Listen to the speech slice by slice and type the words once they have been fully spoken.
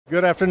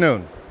Good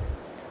afternoon.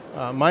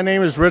 My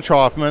name is Rich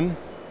Hoffman.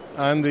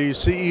 I'm the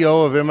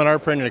CEO of M&R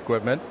Printing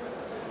Equipment,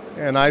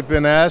 and I've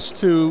been asked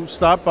to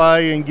stop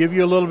by and give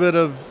you a little bit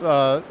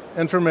of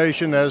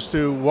information as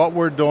to what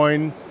we're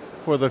doing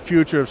for the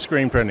future of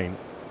screen printing.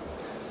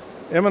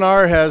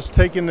 M&R has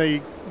taken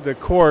the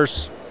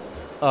course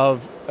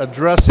of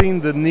addressing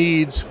the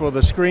needs for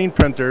the screen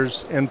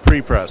printers in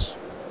pre-press.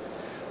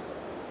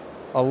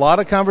 A lot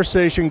of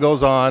conversation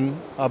goes on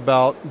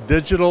about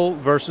digital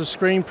versus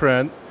screen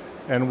print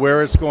and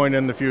where it's going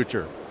in the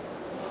future.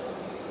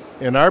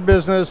 In our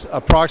business,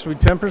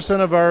 approximately 10%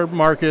 of our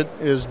market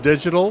is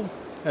digital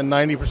and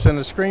 90%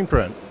 is screen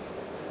print.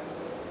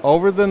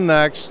 Over the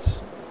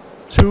next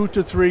 2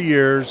 to 3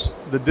 years,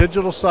 the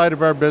digital side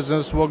of our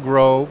business will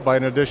grow by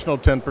an additional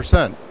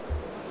 10%.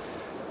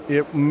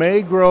 It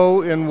may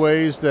grow in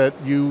ways that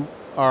you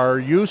are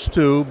used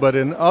to, but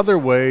in other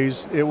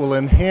ways, it will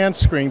enhance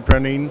screen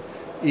printing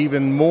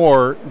even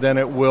more than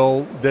it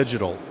will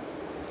digital.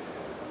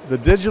 The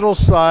digital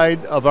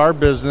side of our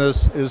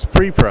business is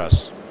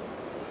pre-press.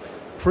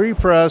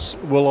 Pre-press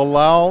will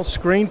allow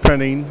screen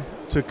printing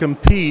to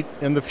compete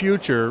in the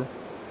future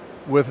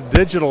with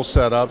digital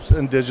setups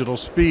and digital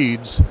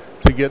speeds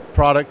to get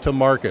product to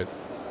market.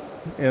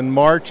 In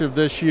March of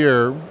this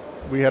year,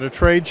 we had a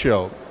trade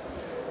show,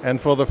 and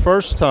for the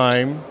first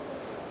time,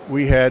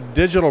 we had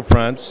digital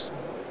prints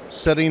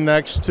sitting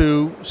next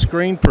to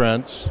screen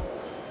prints,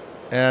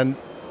 and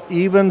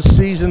even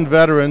seasoned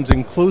veterans,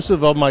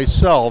 inclusive of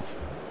myself,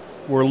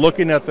 were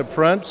looking at the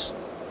prints,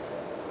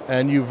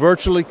 and you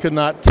virtually could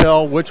not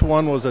tell which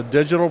one was a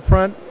digital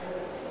print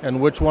and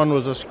which one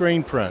was a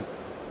screen print.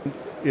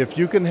 If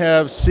you can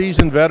have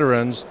seasoned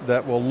veterans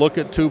that will look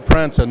at two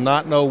prints and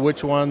not know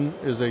which one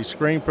is a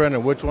screen print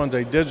and which one's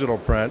a digital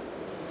print,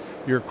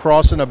 you're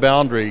crossing a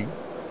boundary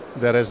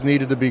that has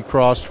needed to be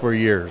crossed for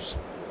years.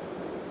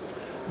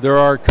 There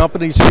are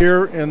companies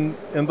here in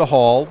the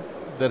hall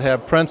that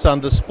have prints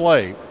on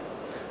display.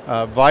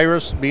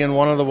 Virus being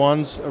one of the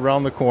ones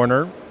around the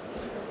corner.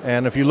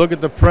 And if you look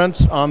at the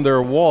prints on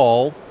their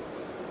wall,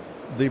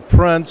 the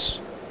prints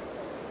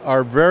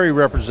are very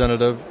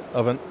representative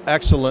of an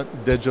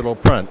excellent digital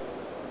print.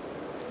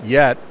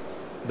 Yet,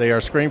 they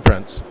are screen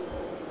prints.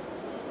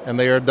 And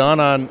they are done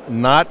on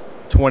not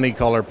 20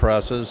 color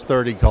presses,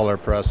 30 color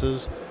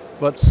presses,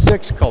 but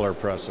 6 color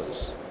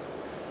presses.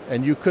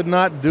 And you could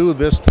not do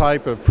this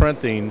type of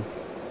printing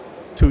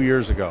 2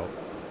 years ago.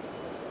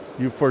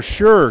 You for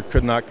sure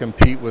could not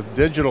compete with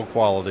digital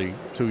quality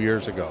 2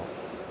 years ago.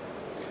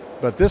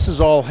 But this is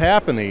all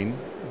happening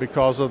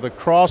because of the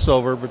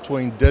crossover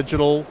between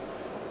digital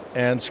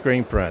and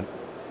screen print.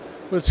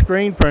 With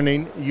screen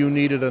printing, you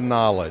needed a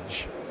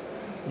knowledge.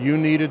 You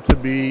needed to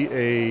be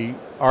an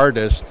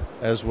artist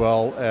as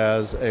well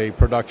as a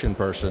production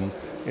person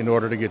in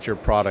order to get your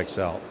products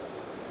out.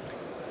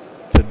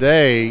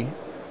 Today,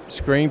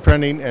 screen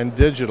printing and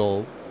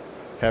digital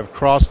have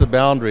crossed the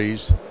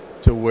boundaries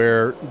to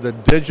where the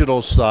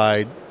digital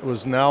side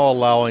was now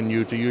allowing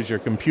you to use your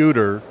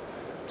computer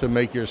to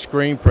make your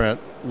screen print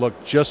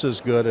look just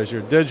as good as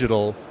your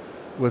digital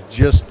with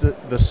just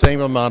the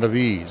same amount of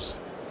ease.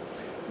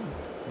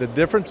 The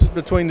differences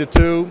between the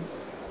two,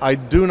 I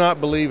do not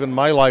believe in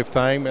my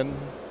lifetime, and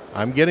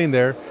I'm getting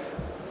there,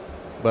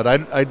 but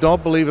I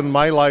don't believe in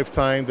my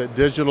lifetime that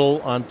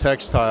digital on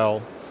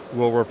textile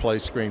will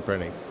replace screen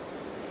printing.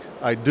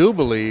 I do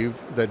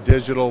believe that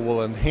digital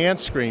will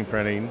enhance screen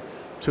printing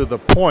to the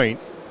point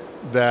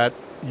that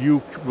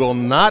you will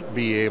not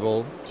be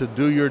able to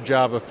do your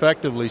job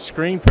effectively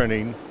screen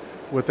printing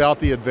without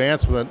the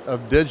advancement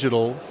of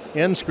digital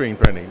in screen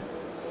printing.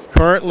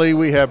 Currently,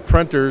 we have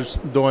printers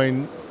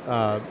doing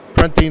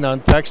printing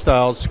on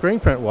textiles, screen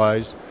print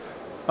wise,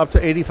 up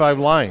to 85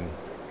 line,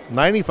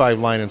 95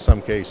 line in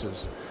some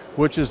cases,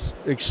 which is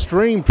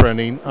extreme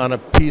printing on a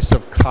piece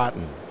of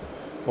cotton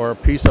or a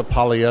piece of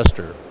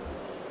polyester.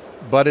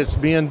 But it's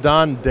being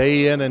done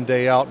day in and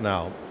day out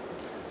now.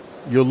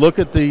 You look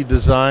at the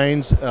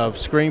designs of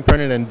screen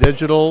printing and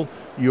digital,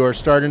 you are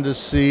starting to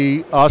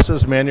see us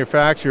as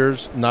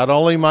manufacturers, not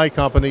only my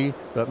company,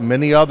 but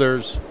many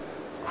others,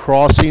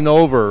 crossing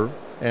over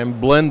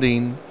and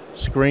blending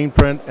screen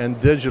print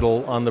and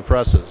digital on the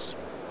presses.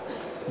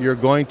 You're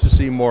going to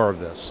see more of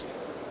this.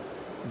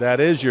 That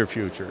is your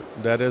future.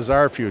 That is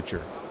our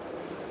future.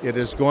 It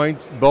is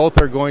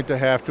both are going to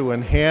have to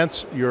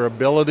enhance your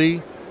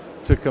ability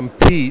to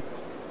compete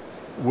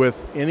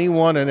with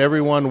anyone and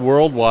everyone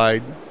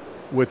worldwide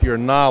with your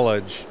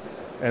knowledge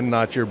and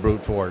not your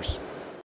brute force.